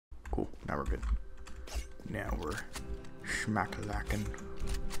cool. Now we're good. Now we're schmack-lacking.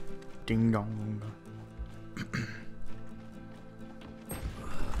 Ding dong.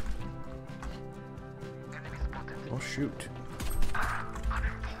 Oh shoot.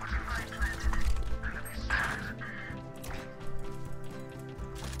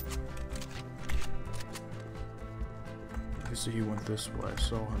 Obviously he went this way. I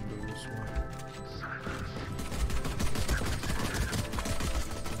saw him go this way.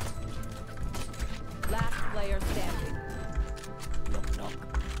 Last player standing. Knock knock.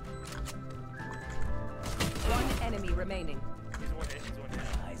 One enemy remaining. He's one hit.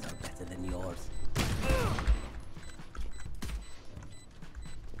 My eyes are better than yours.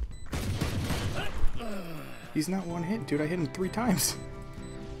 He's not one hit, dude. I hit him 3 times.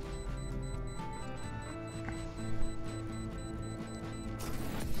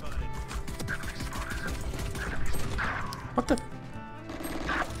 What the?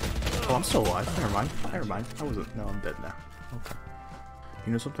 Oh, I'm still alive. Never mind. Never mind. I wasn't. No, I'm dead now. Okay.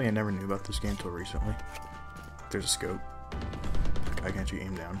 You know something I never knew about this game until recently? There's a scope. Like, I can actually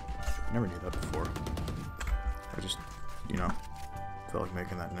aim down. I never knew that before. I just, you know, felt like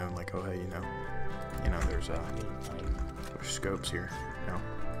making that known. Like, oh hey, you know, there's scopes here. You know.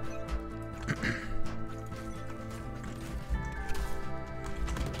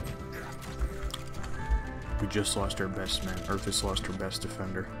 We just lost our best man. Earth just lost her best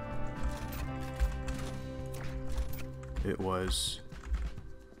defender. It was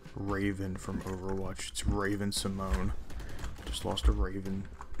Raven from Overwatch. It's Raven Simone. Just lost a Raven.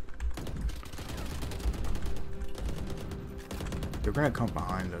 They're gonna come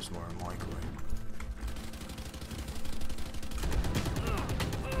behind us more than likely.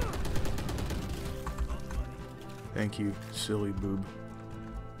 Thank you, silly boob.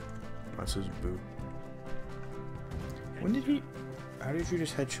 That's his boob. When did he... How did you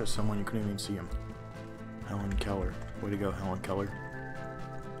just headshot someone you couldn't even see him? Helen Keller. Way to go, Helen Keller.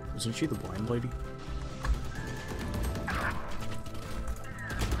 Wasn't she the blind lady?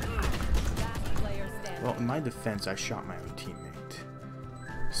 Well, in my defense, I shot my own teammate.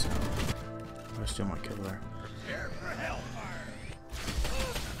 So, I still might kill her.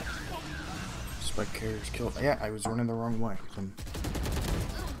 Spike carriers killed. Yeah, I was running the wrong way.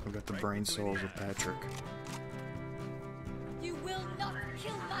 I've got the brain souls of Patrick. You will not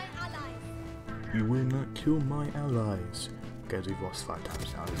kill my allies. You will not kill my allies. Guys, we've lost 5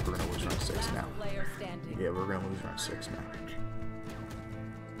 times now. We're gonna lose round 6 now. Yeah, we're gonna lose round 6 now.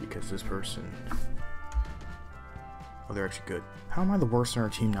 Because this person... Oh, they're actually good. How am I the worst on our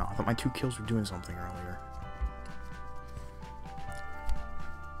team now? I thought my 2 kills were doing something earlier.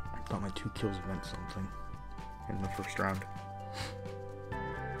 I thought my 2 kills meant something in the first round.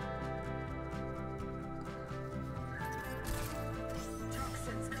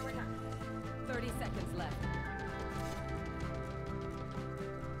 Toxins going up. 30 seconds left.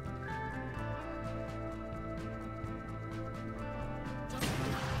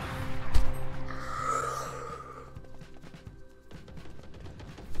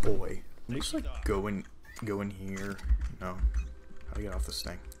 Boy, looks like go in here. No, how do I get off this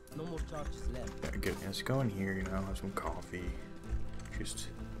thing? No more charges left. Yeah, good. Let's go in here. You know, have some coffee, just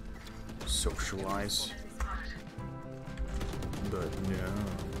socialize. But no,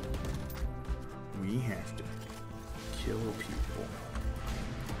 we have to kill people.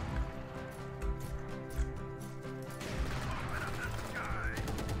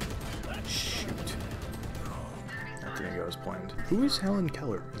 Shoot. That didn't go as planned. Who is Helen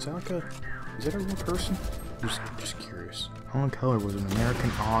Keller? Is that like is that a real person? Just curious. Helen Keller was an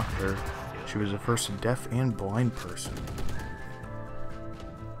American author. She was the first deaf and blind person.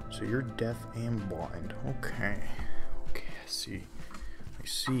 So you're deaf and blind. Okay. Okay, I see. I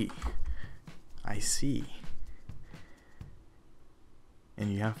see. I see.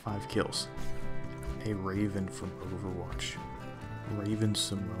 And you have 5 kills. A Raven from Overwatch. Raven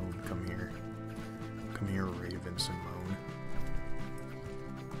Simone, come here. Come here, Raven Simone.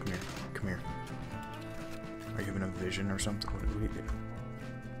 Come here. Come here. Are you having a vision or something? What do you do?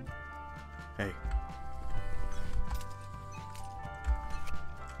 Hey.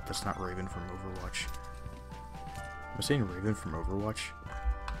 That's not Raven from Overwatch. Am I saying Raven from Overwatch?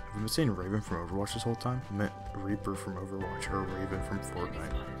 Have I been saying Raven from Overwatch this whole time? I meant Reaper from Overwatch or Raven from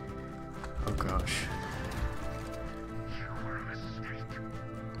Fortnite. Oh gosh.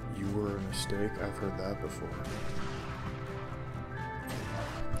 You were a mistake? I've heard that before.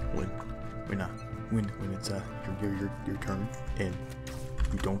 When it's your turn and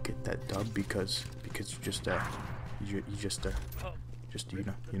you don't get that dub because you just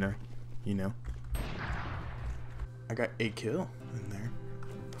you know I got a kill in there.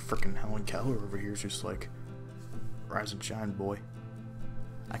 Freaking Helen Keller over here is just like, rise and shine, boy.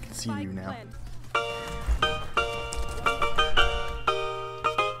 I can see you now. Spike